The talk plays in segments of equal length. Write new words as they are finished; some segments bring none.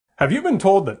Have you been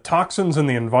told that toxins in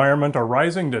the environment are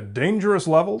rising to dangerous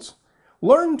levels?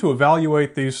 Learn to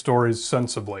evaluate these stories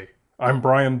sensibly. I'm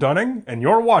Brian Dunning, and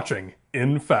you're watching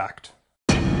inFact.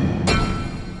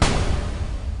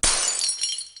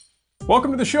 Welcome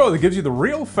to the show that gives you the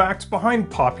real facts behind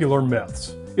popular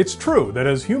myths. It's true that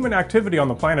as human activity on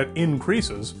the planet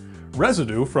increases,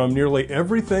 residue from nearly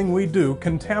everything we do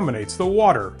contaminates the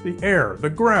water, the air,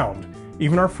 the ground,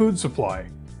 even our food supply.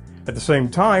 At the same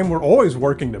time, we're always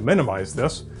working to minimize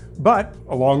this, but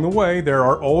along the way there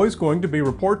are always going to be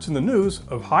reports in the news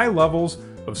of high levels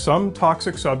of some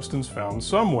toxic substance found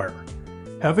somewhere.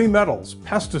 Heavy metals,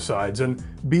 pesticides, and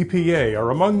BPA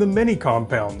are among the many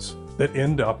compounds that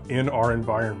end up in our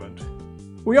environment.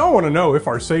 We all want to know if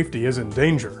our safety is in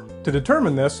danger. To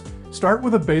determine this, start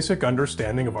with a basic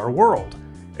understanding of our world.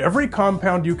 Every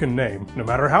compound you can name, no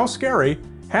matter how scary,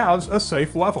 has a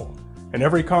safe level. And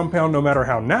every compound, no matter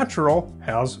how natural,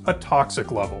 has a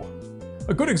toxic level.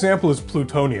 A good example is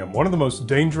plutonium, one of the most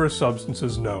dangerous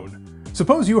substances known.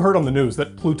 Suppose you heard on the news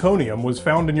that plutonium was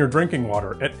found in your drinking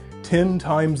water at 10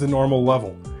 times the normal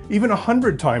level, even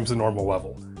 100 times the normal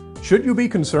level. Should you be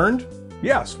concerned?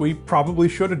 Yes, we probably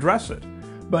should address it.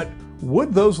 But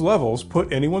would those levels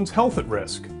put anyone's health at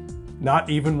risk? Not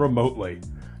even remotely.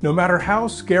 No matter how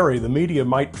scary the media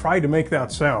might try to make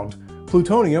that sound,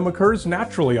 plutonium occurs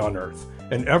naturally on Earth,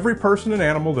 and every person and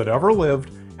animal that ever lived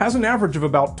has an average of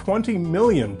about 20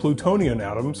 million plutonium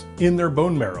atoms in their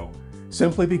bone marrow,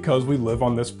 simply because we live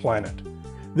on this planet.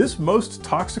 This most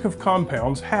toxic of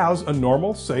compounds has a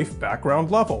normal, safe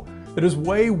background level that is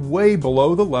way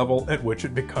below the level at which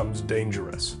it becomes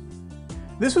dangerous.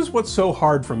 This is what's so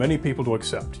hard for many people to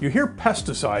accept. You hear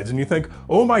pesticides and you think,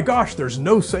 oh my gosh, there's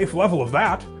no safe level of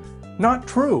that. Not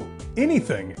true.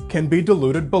 Anything can be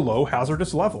diluted below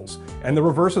hazardous levels, and the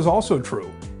reverse is also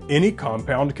true. Any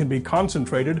compound can be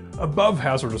concentrated above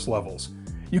hazardous levels.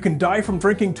 You can die from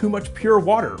drinking too much pure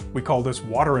water, we call this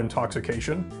water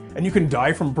intoxication, and you can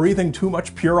die from breathing too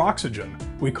much pure oxygen,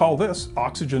 we call this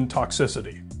oxygen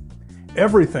toxicity.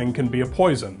 Everything can be a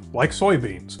poison, like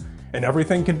soybeans, and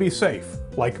everything can be safe,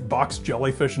 like box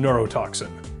jellyfish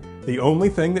neurotoxin. The only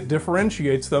thing that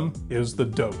differentiates them is the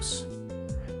dose.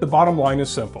 The bottom line is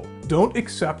simple. Don't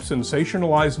accept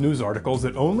sensationalized news articles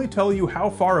that only tell you how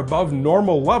far above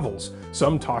normal levels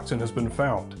some toxin has been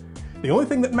found. The only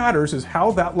thing that matters is how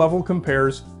that level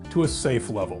compares to a safe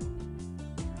level.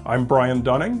 I'm Brian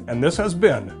Dunning, and this has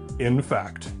been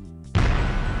inFact.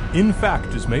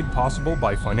 inFact is made possible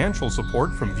by financial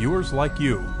support from viewers like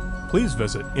you. Please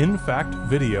visit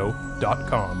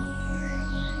infactvideo.com.